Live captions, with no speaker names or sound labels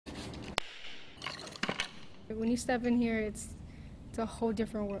When you step in here, it's a whole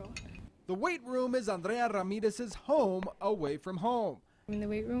different world. The weight room is Andrea Ramirez's home away from home. In the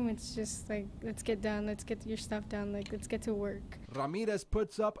weight room, it's just like, let's get done, let's get your stuff done, like, let's get to work. Ramirez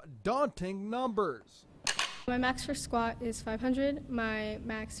puts up daunting numbers. My max for squat is 500, my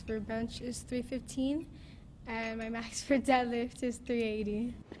max for bench is 315, and my max for deadlift is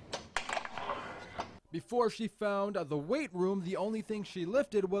 380. Before she found the weight room, the only thing she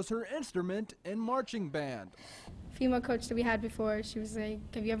lifted was her instrument and marching band. Female coach that we had before, she was like,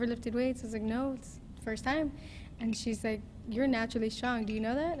 have you ever lifted weights? I was like, no, it's the first time. And she's like, you're naturally strong, do you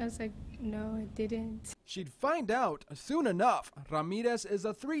know that? I was like, no, I didn't. She'd find out soon enough. Ramirez is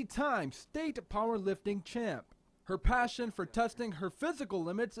a 3-time state powerlifting champ. Her passion for testing her physical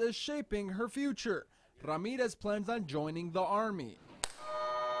limits is shaping her future. Ramirez plans on joining the Army.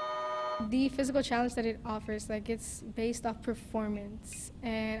 The physical challenge that it offers, like, it's based off performance,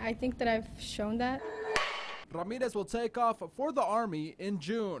 and I think that I've shown that. Ramirez will take off for the Army in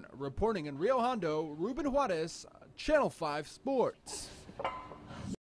June. Reporting in Rio Hondo, Ruben Juarez, Channel 5 Sports.